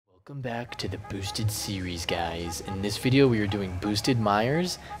Welcome back to the Boosted series, guys. In this video we are doing Boosted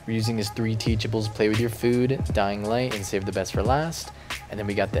Myers. We're using his 3 teachables: Play with your food, Dying Light, and Save the best for last. And then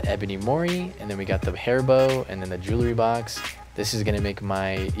we got the Ebony Mori, and then we got the hair bow, and then the jewelry box. This is gonna make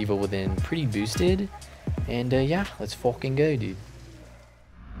my Evil Within pretty boosted. And yeah, let's fucking go, dude.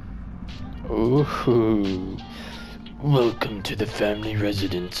 Ooh, welcome to the family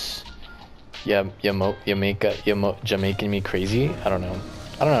residence. Yeah, you're making me crazy. I don't know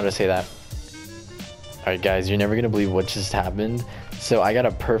how to say that. Alright guys, you're never gonna believe what just happened. So I got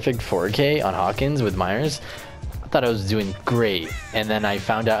a perfect 4K on Hawkins with Myers. I thought I was doing great, and then I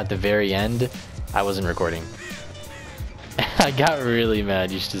found out at the very end I wasn't recording. I got really mad.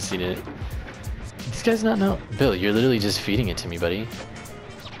 You should have seen it. These guys not know. Bill, you're literally just feeding it to me, buddy.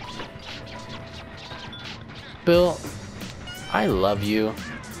 Bill, I love you.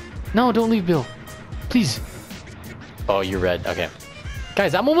 No, don't leave, Bill. Please. Oh, you're red. Okay.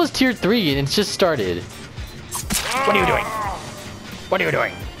 Guys, I'm almost tier 3 and it's just started. What are you doing? What are you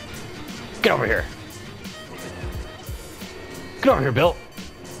doing? Get over here. Get over here, Bill.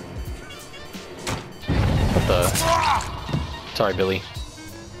 What the? Sorry, Billy.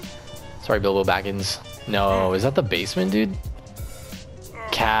 Sorry, Bilbo Baggins. No, is that the basement, dude?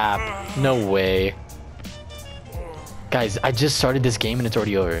 Cap. No way. Guys, I just started this game and it's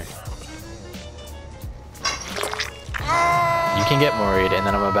already over. You can get worried, and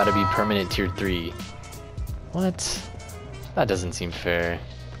then I'm about to be permanent tier 3. What? That doesn't seem fair.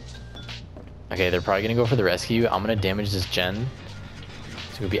 Okay, they're probably gonna go for the rescue. I'm gonna damage this gen.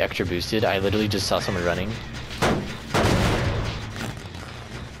 It's gonna be extra boosted. I literally just saw someone running.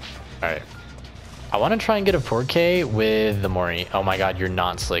 Alright. I wanna try and get a 4K with the Mori. Oh my god, you're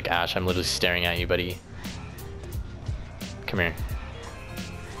not slick, Ash. I'm literally staring at you, buddy. Come here.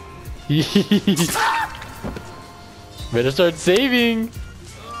 Better start saving.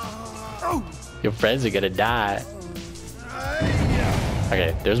 Your friends are gonna die.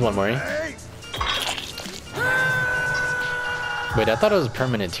 Okay, there's one more. Wait, I thought it was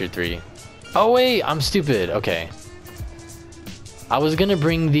permanent tier 3. Oh wait, I'm stupid. Okay. I was gonna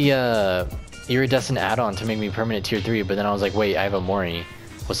bring the iridescent add-on to make me permanent tier 3, but then I was like, wait, I have a Mori.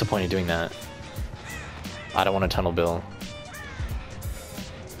 What's the point of doing that? I don't want to tunnel Bill.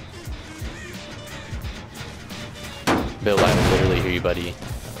 Bill, I literally hear you, buddy.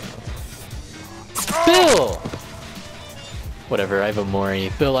 Bill! Whatever, I have a Mori.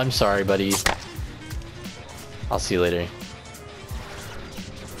 Bill, I'm sorry, buddy. I'll see you later.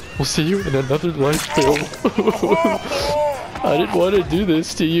 We'll see you in another life, Bill. I didn't want to do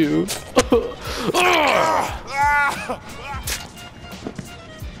this to you.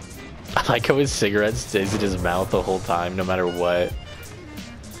 I like how his cigarette stays in his mouth the whole time, no matter what.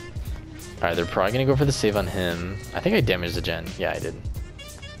 Alright, they're probably gonna go for the save on him. I think I damaged the gen. Yeah, I did.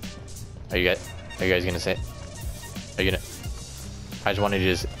 Are you guys gonna say? Are you gonna? I just wanted to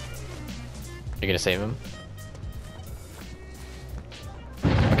just. You're gonna save him?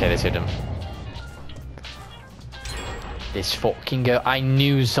 Okay, they saved him. This fucking go. I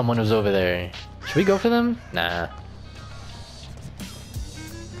knew someone was over there. Should we go for them? Nah.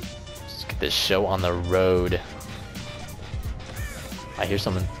 Let's get this show on the road. I hear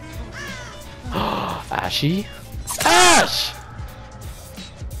someone. Ashy? Ash!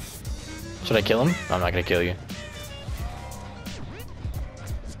 Should I kill him? No, I'm not gonna kill you.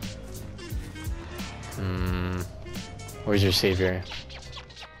 Where's your savior?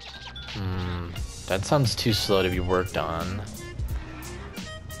 That sounds too slow to be worked on.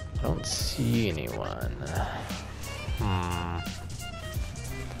 I don't see anyone.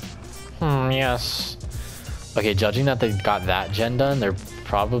 Yes. Okay, judging that they got that gen done, they're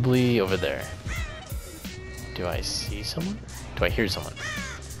probably over there. Do I see someone? Do I hear someone?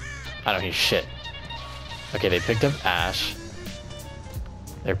 I don't hear shit. Okay, they picked up Ash.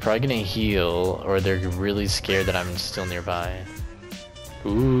 They're probably gonna heal, or they're really scared that I'm still nearby.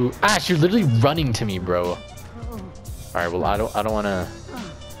 Ooh, Ash, you're literally running to me, bro. Alright, well, I don't wanna.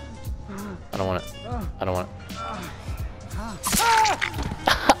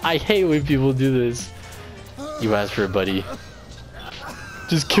 I hate when people do this. You asked for a buddy.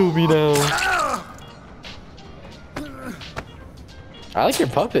 Just kill me now. I like your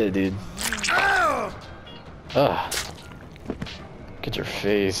puppet, dude. Ugh. Look at your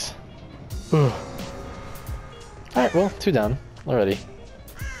face. Alright, well, 2 down already.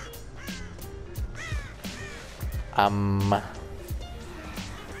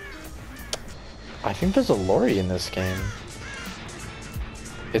 I think there's a Lori in this game.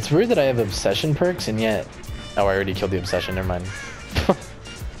 It's weird that I have obsession perks and yet... Oh, I already killed the obsession, never mind.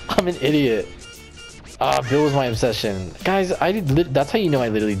 I'm an idiot. Ah, Bill was my obsession. Guys, that's how you know I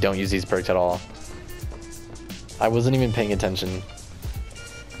literally don't use these perks at all. I wasn't even paying attention.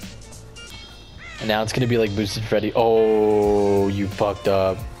 And now it's gonna be like Boosted Freddy. Oh, you fucked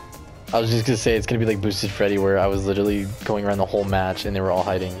up. I was just gonna say it's gonna be like Boosted Freddy where I was literally going around the whole match and they were all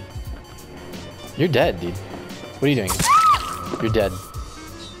hiding. You're dead, dude. What are you doing? You're dead.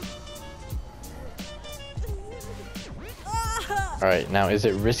 Alright, now is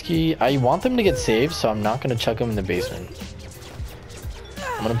it risky? I want them to get saved, so I'm not gonna chuck them in the basement.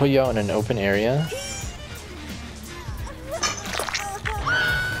 I'm gonna put you out in an open area.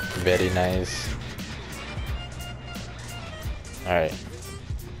 Very nice. Alright.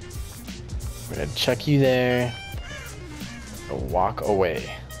 We're gonna chuck you there. Walk away.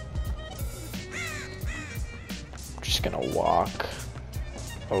 Just gonna walk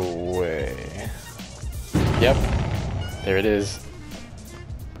away. Yep. There it is.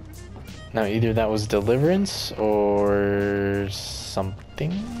 Now either that was deliverance or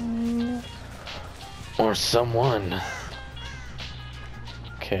something or someone.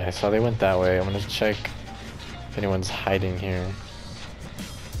 Okay, I saw they went that way. I'm gonna check if anyone's hiding here.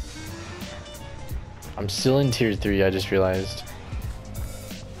 I'm still in tier 3, I just realized.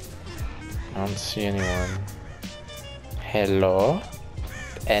 I don't see anyone. Hello?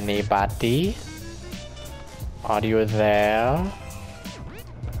 Anybody? Are you there?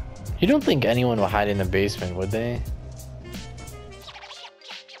 You don't think anyone will hide in the basement, would they?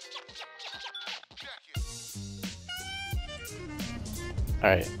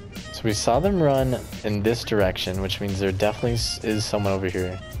 Alright, so we saw them run in this direction, which means there definitely is someone over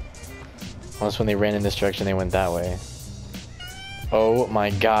here. Unless when they ran in this direction, they went that way. Oh my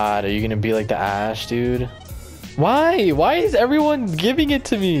god, are you gonna be like the Ash, dude? Why? Why is everyone giving it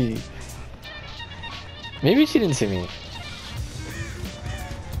to me? Maybe she didn't see me.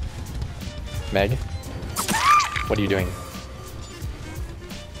 Meg? What are you doing?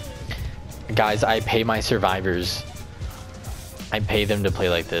 Guys, I pay my survivors. I pay them to play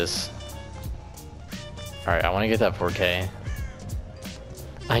like this. Alright, I want to get that 4K.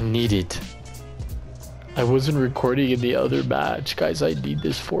 I need it. I wasn't recording in the other match. Guys, I need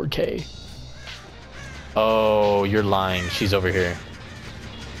this 4K. Oh, you're lying. She's over here.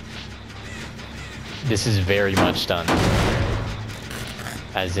 This is very much done.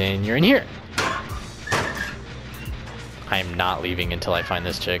 As in, you're in here. I am not leaving until I find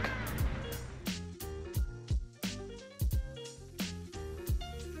this chick.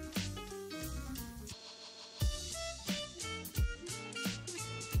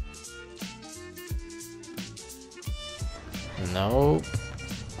 Nope.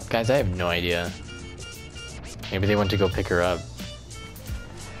 Guys, I have no idea. Maybe they went to go pick her up.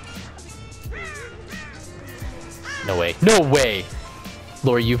 No way. No way!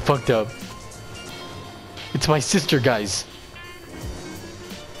 Lori, you fucked up. It's my sister, guys.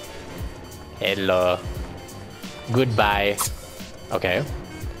 Hello. Goodbye. Okay.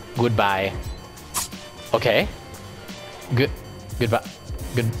 Goodbye. Okay. Goodbye.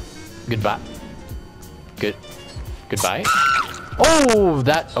 Goodbye. Goodbye. Oh,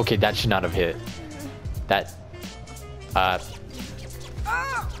 that. Okay, that should not have hit. That. That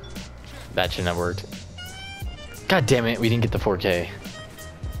shouldn't have worked. God damn it, we didn't get the 4K.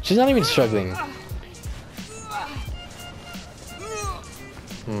 She's not even struggling.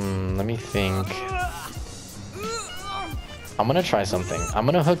 Let me think. I'm gonna try something. I'm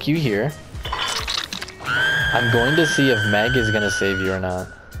gonna hook you here. I'm going to see if Meg is gonna save you or not.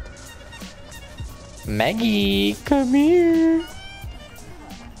 Maggie, come here.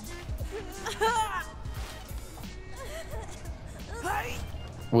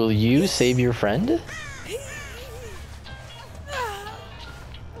 Will you save your friend?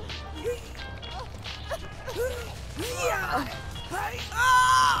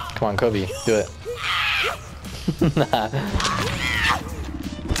 Come on, Kobe, do it. Don't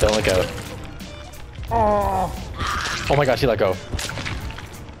let go. Oh my gosh, he let go.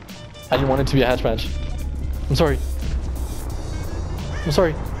 I didn't want it to be a hatch match. I'm sorry. I'm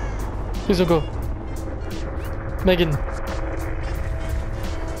sorry. Please don't go. Megan.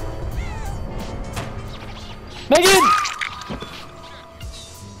 Megan!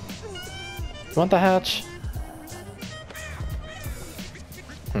 You want the hatch?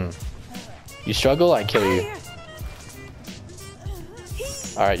 You struggle, I kill you.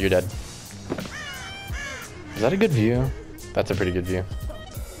 Alright, you're dead. Is that a good view? That's a pretty good view.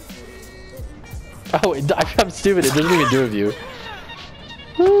 Oh, I'm stupid. It doesn't even do a view.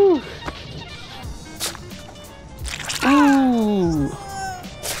 Woo! Ooh!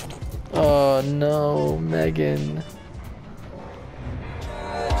 Oh no, Megan.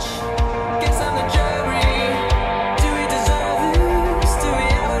 Guess I'm the jury.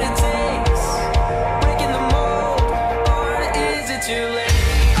 too late.